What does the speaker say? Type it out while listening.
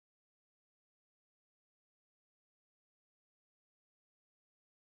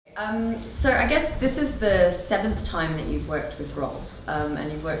So I guess this is the 7th time that you've worked with Rolf,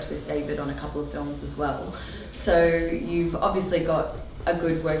 and you've worked with David on a couple of films as well. So you've obviously got a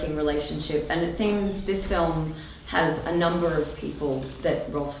good working relationship, and it seems this film has a number of people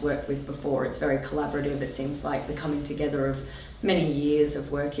that Rolf's worked with before. It's very collaborative. It seems like the coming together of many years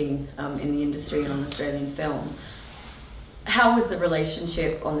of working in the industry and on Australian film. How was the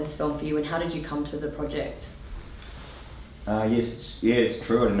relationship on this film for you, and how did you come to the project? Yes, it's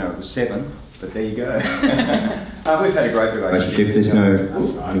true. I didn't know it was 7, but there you go. We've had a great relationship. There's no,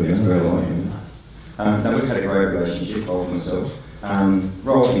 no, we've had a great relationship, Rolf and myself.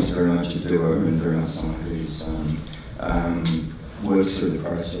 Rolf is very much a doer and very much someone who's works through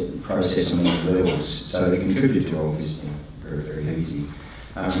the process on all levels. So to contribute to Rolf is very, very easy.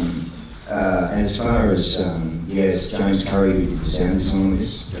 As far as yes, James Curry, who did the sound design on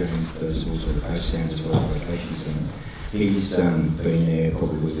this, does also the post sound as well as locations. He's been there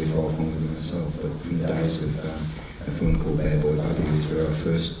probably with Rolf longer than myself, but from the days of a film called Bad Boy, I think it was where I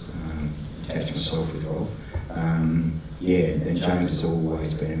first attached myself with Rolf. Yeah, and James has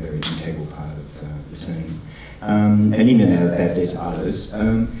always been a very integral part of the team. And in and out of that, there's others.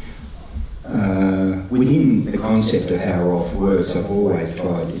 Within the concept of how Rolf works, I've always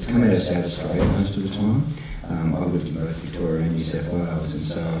tried, it's come out of South Australia most of the time. I lived in both Victoria and New South Wales, and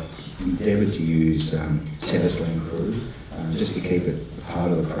so I've endeavoured to use South Australian crew just to keep it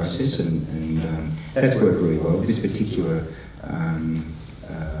part of the process, and that's worked really well. This particular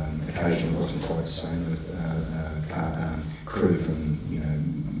occasion wasn't quite the same with crew from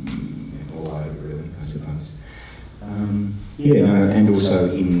all over really, I suppose. Yeah, no, and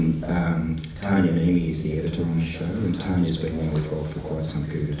also in Tanya Nemi is the editor on the show, and Tanya's been there with Rolf for quite some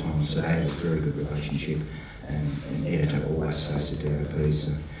period of time, so they have a very good relationship. And an editor always says to DOP.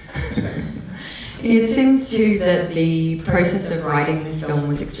 So. It seems too that the process of writing this film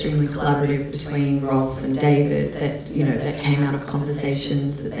was extremely collaborative between Rolf and David. That that came out of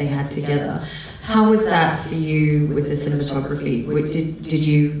conversations that they had together. How was that for you with the cinematography? Did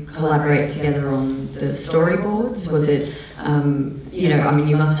you collaborate together on the storyboards? Was it I mean,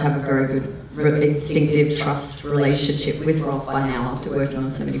 you must have a very good instinctive trust relationship with Rolf by now after working on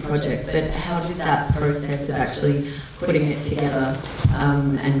so many projects, but how did that process of actually putting it together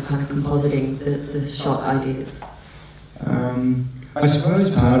and kind of compositing the shot ideas? I suppose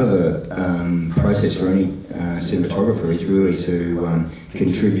part of the process for any cinematographer is really to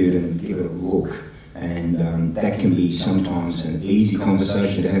contribute and give it a look, and that can be sometimes an easy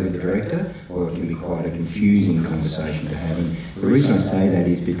conversation to have with the director, or it can be quite a confusing conversation to have. And the reason I say that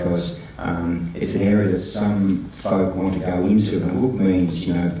is because it's an area that some folk want to go into, and a look means,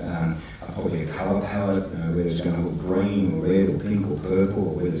 probably a colour palette, whether it's going to look green or red or pink or purple,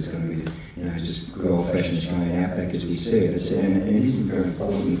 or whether it's going to be, just good old-fashioned Australian outback as we see it. And it isn't very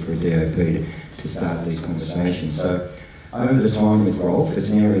important for a DOP to start these conversations. So over the time with Rolf, it's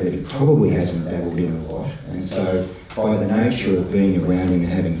an area that he probably hasn't dabbled in a lot, and so by the nature of being around him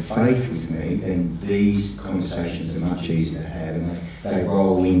and having faith with me, then these conversations are much easier to have, and they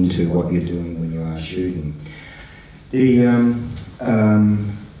roll into what you're doing when you are shooting.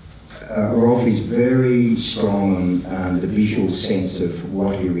 Rolf is very strong on the visual sense of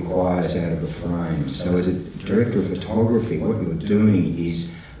what he requires out of a frame. So as a director of photography, what you're doing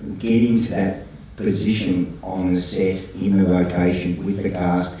is getting to that position on the set, in the location, with the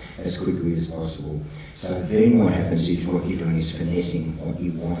cast as quickly as possible. So then what happens is what you're doing is finessing what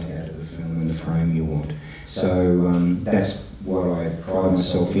you want out of the film and the frame you want. So that's what I pride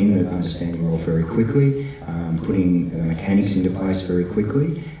myself in, understanding Rolf very quickly, putting the mechanics into place very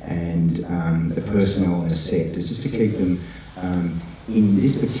quickly, and the personnel on the set is just to keep them, in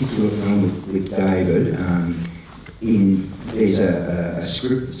this particular film with David, there's a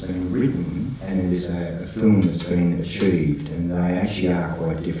script that's been written and there's a film that's been achieved, and they actually are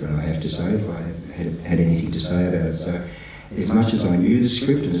quite different, I have to say, if I had anything to say about it. So as much as I knew the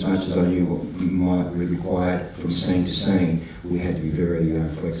script and as much as I knew what might be required from scene to scene, we had to be very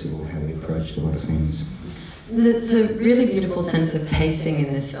flexible how we approached a lot of things. There's a really beautiful sense of pacing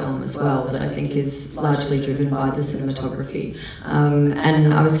in this film as well that I think is largely driven by the cinematography.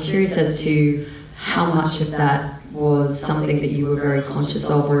 And I was curious as to how much of that was something that you were very conscious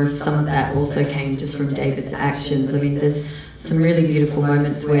of, or if some of that also came just from David's actions. I mean, there's some really beautiful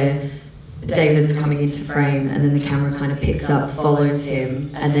moments where David's coming into frame and then the camera kind of picks up, follows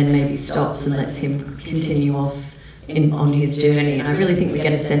him, and then maybe stops and lets him continue off on his journey. And I really think we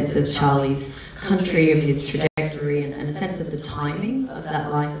get a sense of Charlie's country, of his trajectory, and a sense of the timing of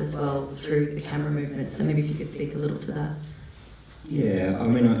that life as well through the camera movements. So maybe if you could speak a little to that. Yeah, I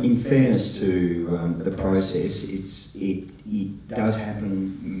mean, in fairness to the process, it does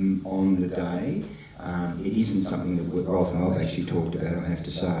happen on the day. It isn't something that Rolf and I've actually talked about, I have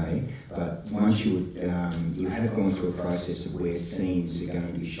to say, but once you have gone through a process of where scenes are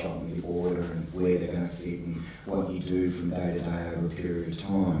going to be shot in the order and where they're going to fit and what you do from day to day over a period of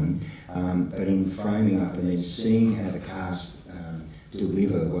time, but in framing up and then seeing how the cast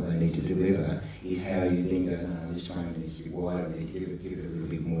deliver what they need to deliver is how you then go, no, this frame needs to be wider, we need to give it a little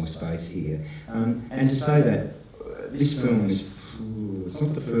bit more space here. And to say that this film is, it's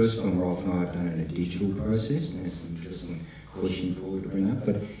not the first film Rolf and I have done in a digital process, and that's an interesting question for you to bring up,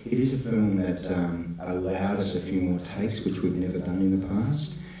 but it is a film that allowed us a few more takes, which we've never done in the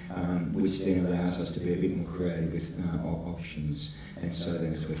past, which then allows us to be a bit more creative with options. And so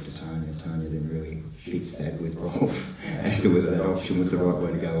then it's left to Tanya. Tanya then really fits that with Rolf as to whether that option was the right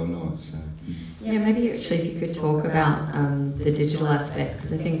way to go or not. So. Yeah, maybe actually if you could talk about the digital aspect,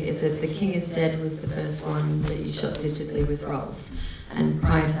 because I think is it The King is Dead was the first one that you shot digitally with Rolf, and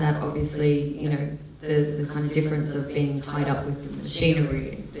prior to that, obviously, you know, the kind of difference of being tied up with the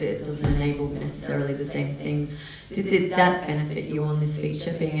machinery, it doesn't enable necessarily the same things. Did that benefit you on this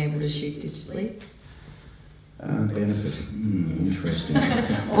feature, being able to shoot digitally? Benefit, interesting.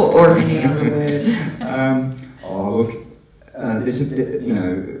 or any other word. Look, there's a bit, you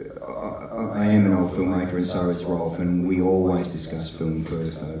know, I am an old filmmaker and so is Rolf, and we always discuss film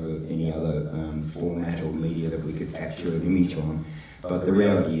first over any other format or media that we could capture an image on. But the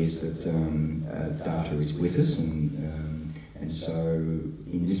reality is that data is with us, and so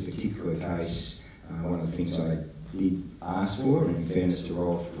in this particular case, one of the things I did ask for, and in fairness to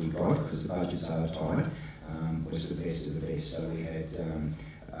Rolf, we got, because the budgets are tight, was the best of the best. So we had,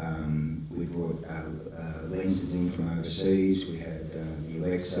 we brought lenses in from overseas, we had the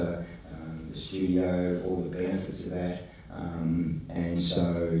Alexa, the studio, all the benefits of that, and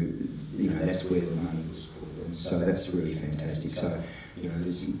so, you know, that's where the money was put, and so that's really fantastic. So, you know,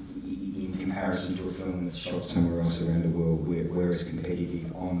 this, in comparison to a film that's shot somewhere else around the world, we're as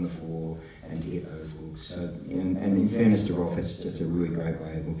competitive on the floor and to get those looks. So, and in fairness to Rolf, that's just a really great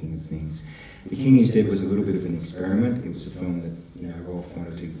way of looking at things. The King is Dead was a little bit of an experiment. It was a film that, you know, Rolf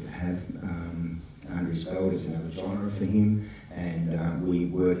wanted to have under his belt as another genre for him, and we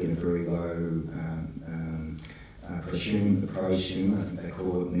worked in a very low prosumer, I think they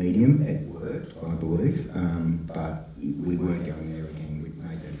call it medium. It worked, I believe, but we weren't going there again. We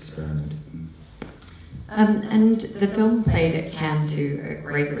made that experiment. And the film played at Cannes to a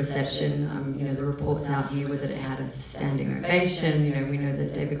great reception. You know, the reports out here were that it had a standing ovation. You know, we know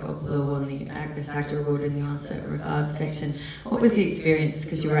that David Coppola won the Best Actor Award in the on-set regards section. What was the experience,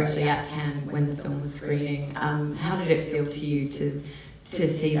 because you were actually at Cannes when the film was screening? How did it feel to you to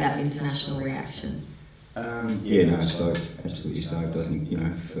see that international reaction? Yeah, no, stoked, absolutely stoked. I think, you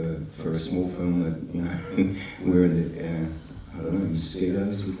know, for a small film that, you know, we're in the, I don't know,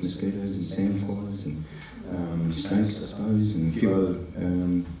 mosquitoes and sandflies and snakes, I suppose, and a few other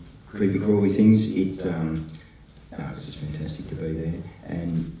creepy crawly things. It was just fantastic to be there,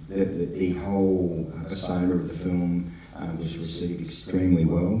 and the whole persona of the film was received extremely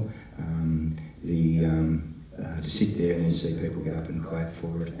well. To sit there and then see people get up and clap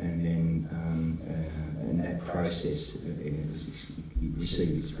for it, and then and that process, it was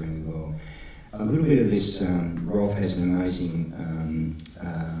received extremely well. A little bit of this, Rolf has an amazing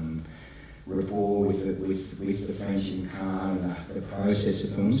rapport with the French in Cannes and the process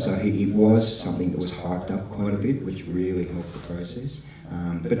of film, so it was something that was hyped up quite a bit, which really helped the process.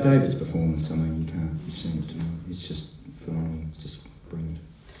 But David's performance, I mean, you've seen it tonight, it's just phenomenal, it's just brilliant.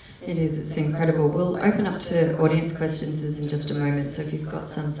 It is, it's incredible. We'll open up to audience questions in just a moment, so if you've got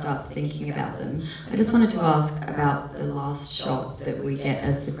some, start thinking about them. I just wanted to ask about the last shot that we get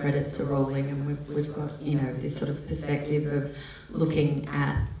as the credits are rolling, and we've got, you know, this sort of perspective of looking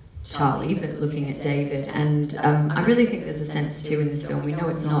at Charlie, but looking at David, and I really think there's a sense too in this film. We know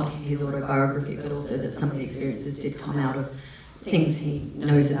it's not his autobiography, but also that some of the experiences did come out of things he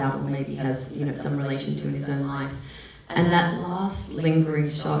knows about or maybe has, you know, some relation to in his own life. And that last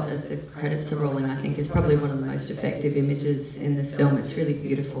lingering shot as the credits are rolling, I think, is probably one of the most effective images in this film. It's really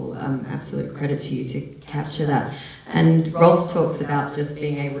beautiful. Absolute credit to you to capture that. And Rolf talks about just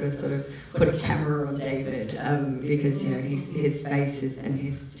being able to sort of put a camera on David because, you know, his face is, and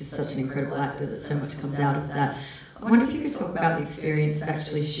he's just such an incredible actor that so much comes out of that. I wonder if you could talk about the experience of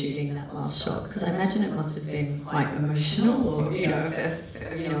actually shooting that last shot, because I imagine it must have been quite emotional, or you know, a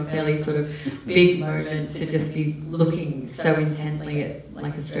fairly sort of big moment to just be looking so intently at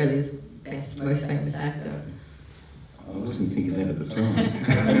like Australia's best, most famous actor. I wasn't thinking that at the time.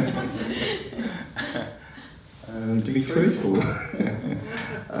 To be truthful,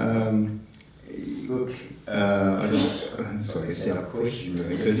 look, sorry, a set-up question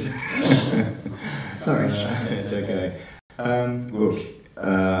really, because... Sorry. It's okay. Look,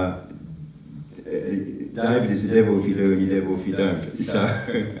 David is the devil if you do and you're devil if you don't. So,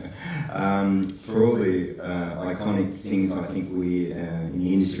 for all the iconic things I think we in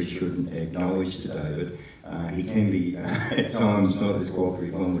the industry should acknowledge to David, he can be at times not as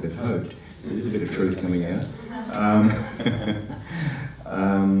cooperative one would have hoped. There's a bit of truth coming out.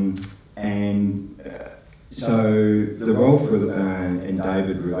 So the Rolf and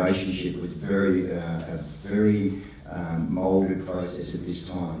David relationship was a very moulded process at this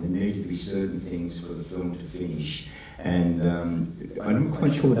time. There needed to be certain things for the film to finish. And I'm not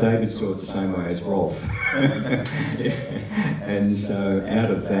quite sure David saw it the same way as Rolf. And so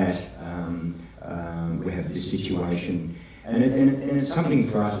out of that, we have this situation. And it's something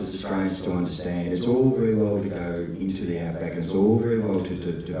for us as Australians to understand. It's all very well to go into the outback, and it's all very well to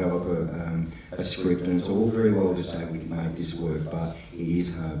develop a script, and it's all very well to say we can make this work, but it is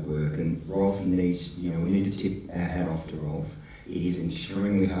hard work. And Rolf needs, we need to tip our hat off to Rolf. It is an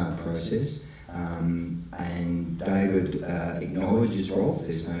extremely hard process. And David acknowledges Rolf,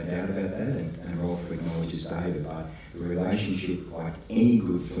 there's no doubt about that, and Rolf acknowledges David, but the relationship, like any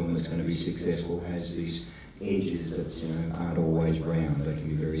good film that's going to be successful, has these edges that aren't always round. They can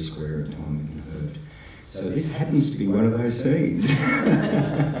be very square at times, they can hurt. So this happens to be one of those scenes.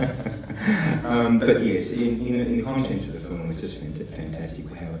 But yes, in the contents of the film, it's just fantastic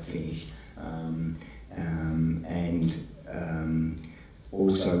how it finished.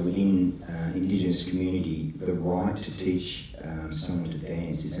 Also within Indigenous community, the right to teach someone to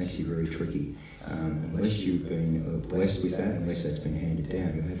dance is actually very tricky. Unless you've been blessed with that, unless that's been handed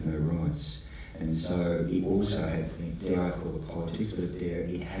down, you have no rights. And so it also had, dare I call it politics, but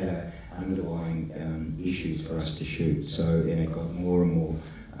it had underlying issues for us to shoot. So and it got more and more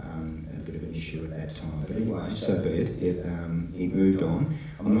a bit of an issue at that time. But anyway, so be it. It moved on.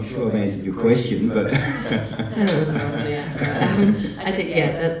 I'm not sure I've answered your question, but... That was a lovely answer. I think,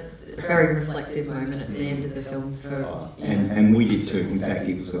 that's a very reflective moment at the end of the film for... And we did too. In fact,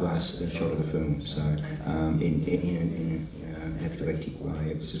 it was the last shot of the film, so in an epileptic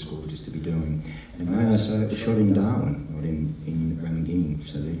way, it was just gorgeous to be doing. And may I say, it was shot in Darwin, not in Ramangini,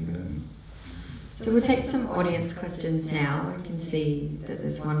 so there you go. So we'll take some audience questions now. I can see that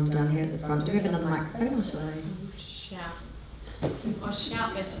there's one down here at the front. Do we have another microphone, or shall I? Shout. Or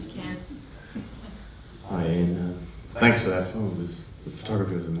shout best you can. Hi Ian, thanks for that film. The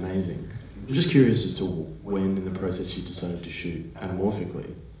photography was amazing. I'm just curious as to when in the process you decided to shoot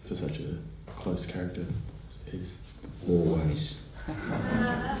anamorphically for such a close character piece. Always.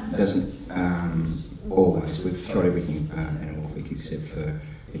 Doesn't always. We've shot everything anamorphic except for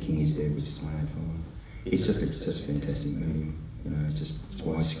The King Is Dead, which is my own. It's just a fantastic medium. It's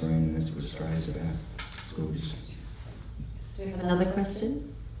widescreen, and that's what Australia's about. It's gorgeous. Do we have another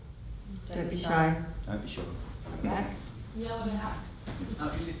question? Don't be shy. Don't be shy. Back. Yell it out. No,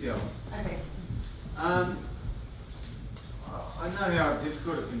 you just yell. Okay. I know how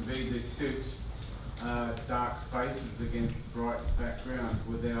difficult it can be to shoot dark faces against bright backgrounds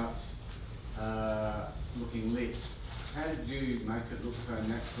without looking lit. How did you make it look so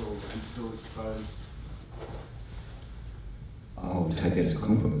natural and still exposed? I'll take that as a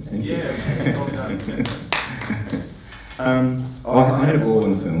compliment, thank you. Yeah, well done. I had a ball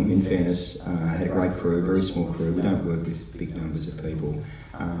in the film, in fairness. I had a great crew, very small crew. We don't work with big numbers of people.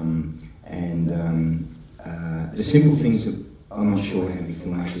 The simple things that, I'm not sure how many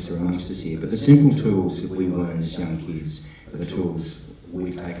filmmakers are amongst us here, but the simple tools that we learn as young kids are the tools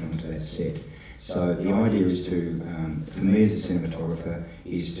we've taken onto that set. So the idea is to, for me as a cinematographer,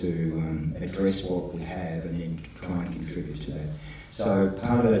 is to address what we have and then try and contribute to that. So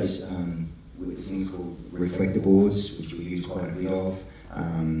part of that is with things called reflector boards, which we use quite a bit of,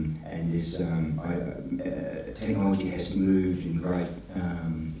 and there's technology has moved in great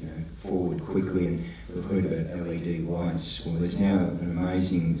forward quickly, and we've heard about LED lights. Well, there's now an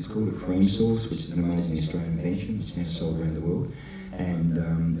amazing, it's called a cream source, which is an amazing Australian invention. It's now sold around the world.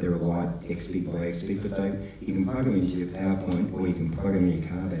 And they're a light X big by X big, but you can plug them into your PowerPoint or you can plug them in your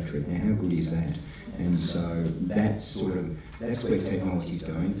car battery. Now, how good is that? And so that's where technology's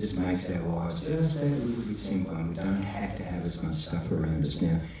going. It just makes our lives just a little bit simpler, and we don't have to have as much stuff around us.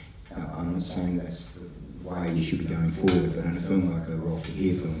 Now, I'm not saying that's the way you should be going forward, but in a film like a Rolf de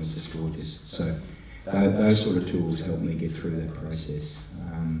Heer film, it's just gorgeous. So those sort of tools help me get through that process.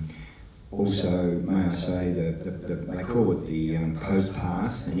 Also, may I say, they call it the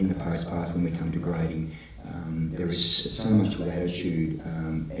post-path, and in the post-path, when we come to grading, there is so much latitude.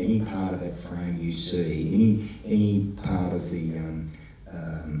 Any part of that frame you see, any part of the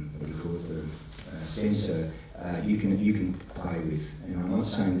what do you call it, the sensor, you can play with. And I'm not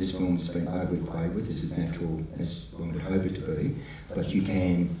saying this film has been overly played with. This is natural as one would hope it to be, but you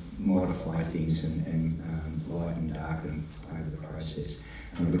can modify things and lighten, darken over the process.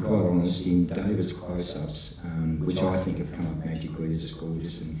 And to be quite honest, in David's close-ups, which I think have come up magically, they're just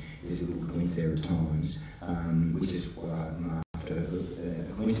gorgeous, and there's a little glint there at times, which is what I'm after. A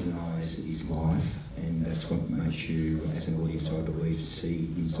glint in the eyes is life, and that's what makes you, as an audience, I believe, see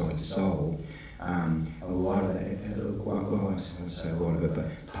inside the soul. A lot of that, well, I won't say a lot of it, but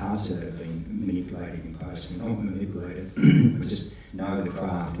parts of it have been manipulated in post, and not manipulated, but just know the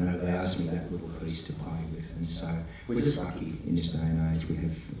craft, and it allows me that little piece to play with. And so we're just lucky in this day and age, we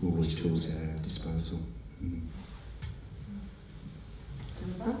have all these tools at our disposal.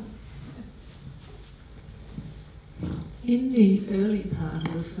 In the early part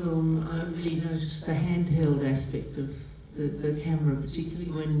of the film, I really noticed the handheld aspect of the camera, particularly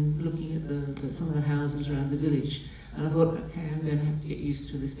when looking at some of the houses around the village. And I thought, okay, I'm going to have to get used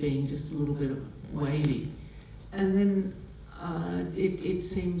to this being just a little bit wavy. And then it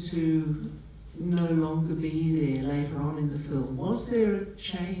seemed to no longer be there later on in the film. Was there a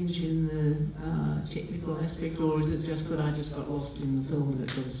change in the technical aspect, or is it just that I just got lost in the film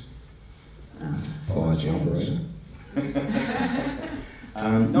that was Fire operator.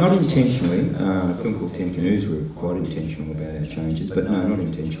 Not intentionally. A film called Ten Canoes, we were quite intentional about our changes, but no, not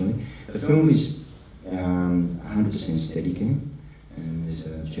intentionally. The film is 100% Steadicam, and there's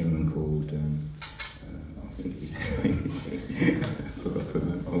a gentleman called, I think his name is, I forgot, but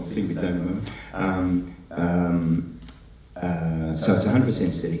I'll think we don't remember. So it's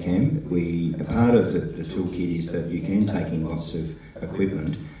 100% Steadicam. A part of the toolkit is that you can take in lots of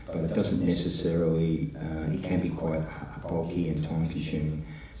equipment, but it doesn't necessarily, it can be quite bulky and time consuming.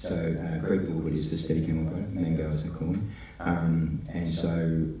 So Greg Gilbert is the Steadicam operator, Mango as they call him, and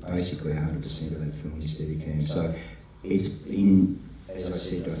so basically 100% of that film is Steadicam. So it's in, as I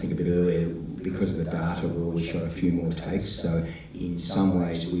said I think a bit earlier, because of the data we always shot a few more takes, so in some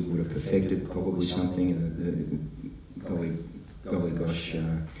ways we would have perfected probably something, and golly gosh,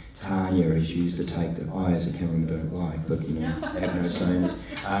 Tanya has used the take that I as a cameraman don't like, but you know, have no saying it.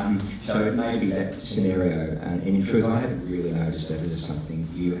 So it may be that scenario, and in truth I haven't really noticed that as something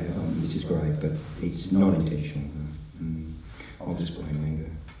you have, which is great, but it's not intentional. I'll just blame Mango.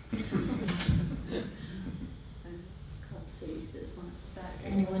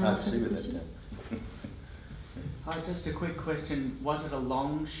 Anyone else have a question? Hi, just a quick question. Was it a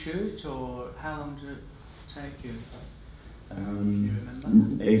long shoot, or how long did it take you?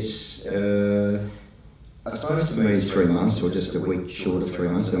 It's, I suppose to me it's 3 months, or just a week short of 3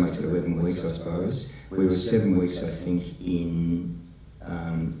 months, so that makes it 11 weeks, I suppose. We were 7 weeks, I think, in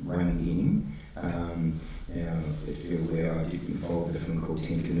Ramingining. Now, if you're aware, I did involve with a film called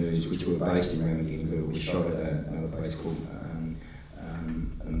Ten Canoes, which were based in Ramingining, but it was shot at another place called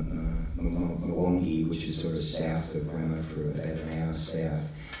Mwongi, which is sort of south of Ramo, for about an hour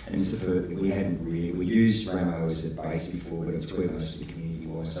south. And so we used Ramo as a base before, but it was where most of the community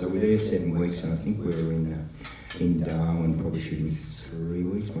was. So we were there 7 weeks, and I think we were in Darwin probably shooting 3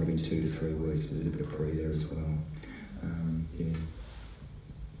 weeks, might have been 2 to 3 weeks, but there's a bit of pre there as well. Yeah.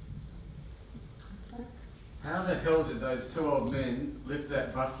 How the hell did those two old men lift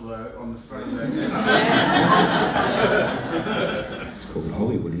that buffalo on the front of their car? It's called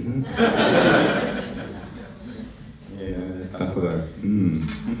Hollywood, isn't it? Yeah, buffalo.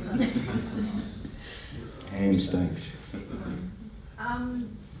 Ham steaks.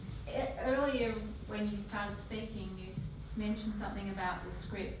 Earlier when you started speaking, you mentioned something about the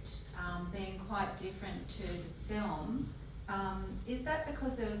script being quite different to the film. Is that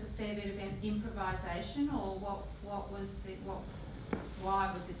because there was a fair bit of improvisation, or why was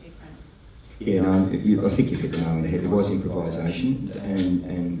it different? Yeah, no, I think you hit the nail on the head. There was improvisation,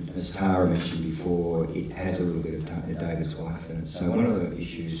 and as Tara mentioned before, it has a little bit of David's life in it. So one of the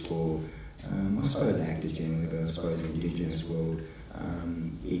issues for, I suppose, actors generally, but I suppose the Indigenous world,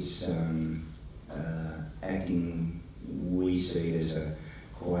 it's acting. We see it as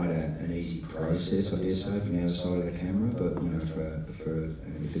quite an easy process, I dare say, from the other side of the camera. But you know, for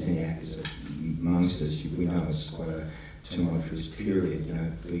if there's any actors amongst us, we know it's quite a tumultuous period, you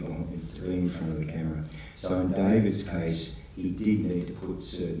know, to be in front of the camera. So in David's case, he did need to put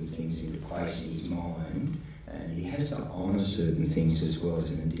certain things into place in his mind, and he has to honour certain things as well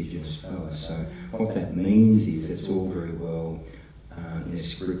as an Indigenous fella. So what that means is it's all very well in a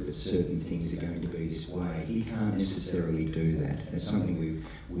script that certain things are going to be this way. He can't necessarily do that. It's something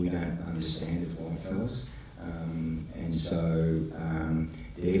we don't understand as whitefellas. And so,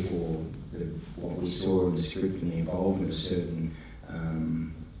 therefore, what we saw in the script and the involvement of certain,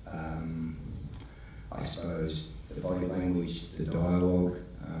 I suppose, the body language, the dialogue,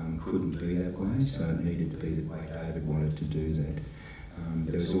 couldn't be that way, so it needed to be the way David wanted to do that.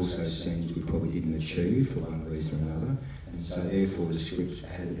 There was also scenes we probably didn't achieve for one reason or another, and so therefore the script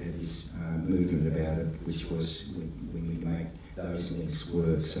had this movement about it, which was we need to make those links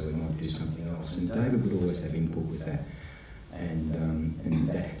work, so we might do something else. And David would always have input with that, and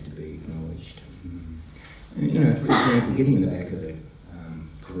that had to be acknowledged. And, you know, for example, getting in the back of the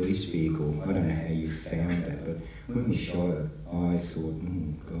police vehicle, I don't know how you found that, but when we shot it, I thought,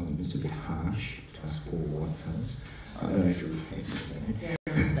 oh God, it's a bit harsh to us poor white fellas. I don't know if you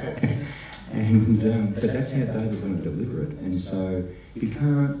remember that. And but that's how David wanted to deliver it, and so you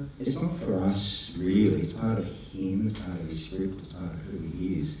can't. It's not for us really. It's part of him. It's part of his script. It's part of who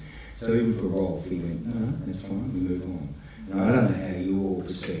he is. So even for Rolf, he went, no, that's fine. We move on. Now I don't know how you all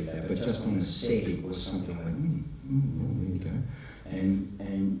perceive that, but just on the set, it was something like, well, there you go. And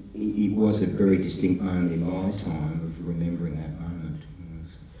it was a very distinct moment in my time of remembering that moment.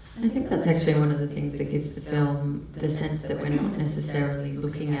 I think that's actually one of the things that gives the film the sense that we're not necessarily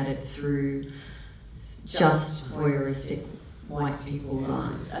looking at it through just voyeuristic white people's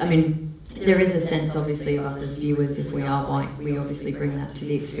eyes. I mean, there is a sense, obviously, of us as viewers, if we are white, we obviously bring that to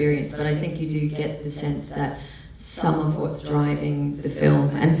the experience, but I think you do get the sense that some of what's driving the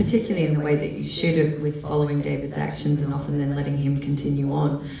film, and particularly in the way that you shoot it with following David's actions and often then letting him continue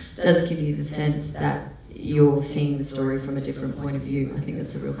on, does give you the sense that you're seeing the story from a different point of view. I think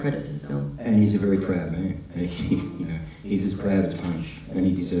that's a real credit to the film. And he's a very proud man. He's as proud as Punch, and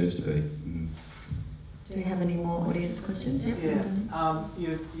he deserves to be. Do we have any more audience questions?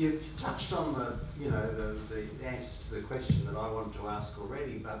 You touched on the answer to the question that I wanted to ask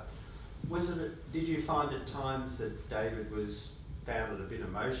already, but did you find at times that David found it a bit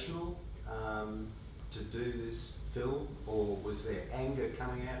emotional to do this film, or was there anger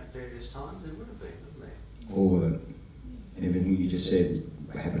coming out at various times? There would have been, wouldn't there? All of it. Everything you just said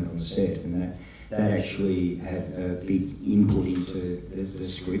happened on the set, and that actually had a big input into the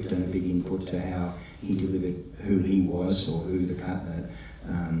script and a big input to how he delivered who he was or who the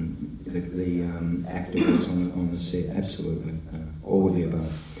actor was on the set. Absolutely, all of the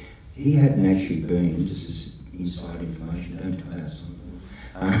above. He hadn't actually been, just as inside information, don't tell us.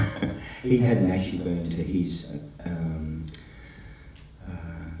 He hadn't actually been to his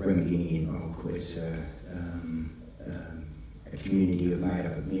Remigini, it's a community made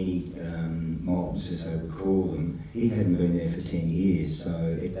up of many mobs, as they would call them. He hadn't been there for 10 years,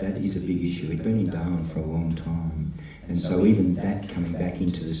 so that is a big issue. He'd been in Darwin for a long time, and so even that coming back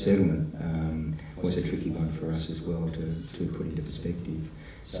into the settlement was a tricky one for us as well to put into perspective.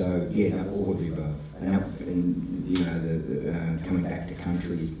 So yeah, all of the above, and you know, the coming back to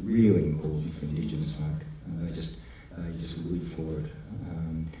country is really important for Indigenous folk. They just live for it,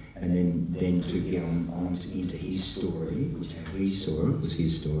 and then to get into his story, which how he saw it was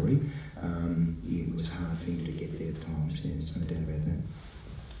his story. It was hard for him to get there at times. Yeah, there's no doubt about that.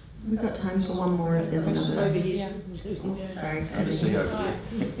 We've got time for one more if there's another. Over here. Sorry.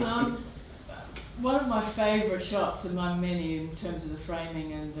 One of my favourite shots among many in terms of the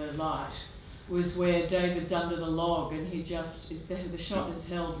framing and the light was where David's under the log and the shot is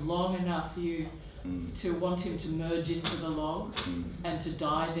held long enough for you to want him to merge into the log and to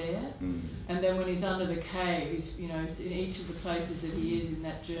die there. And then when he's under the cave, he's, in each of the places that he is in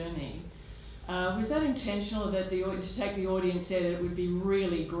that journey. Was that intentional that to take the audience there that it would be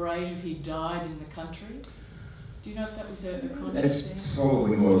really great if he died in the country? Do you know if that was a conscious thing? That's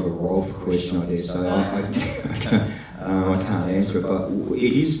probably more of a Rolf question, I guess, so I can't answer it, but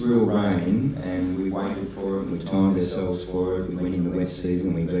it is real rain, and we waited for it, we timed ourselves for it, we went in the wet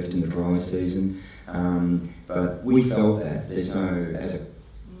season, we left in the dry season, but we felt that. There's no, as a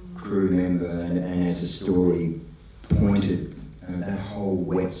crew member and as a story pointed, that whole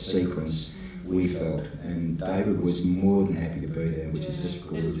wet sequence we felt, and David was more than happy to be there, which is just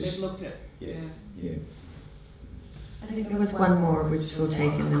gorgeous. It looked it. Yeah. I think there was one more which we'll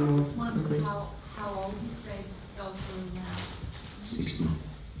take and then we'll conclude. How old is David Elfman now? 60.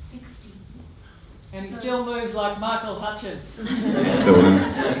 60. And he still moves like Michael Hutchins.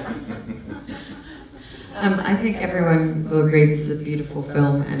 I think everyone will agree this is a beautiful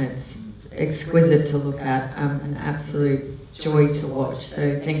film, and exquisite to look at, an absolute joy to watch.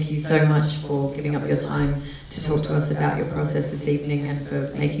 So thank you so much for giving up your time to talk to us about your process this evening and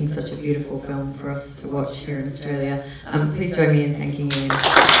for making such a beautiful film for us to watch here in Australia. Please join me in thanking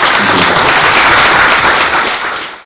you.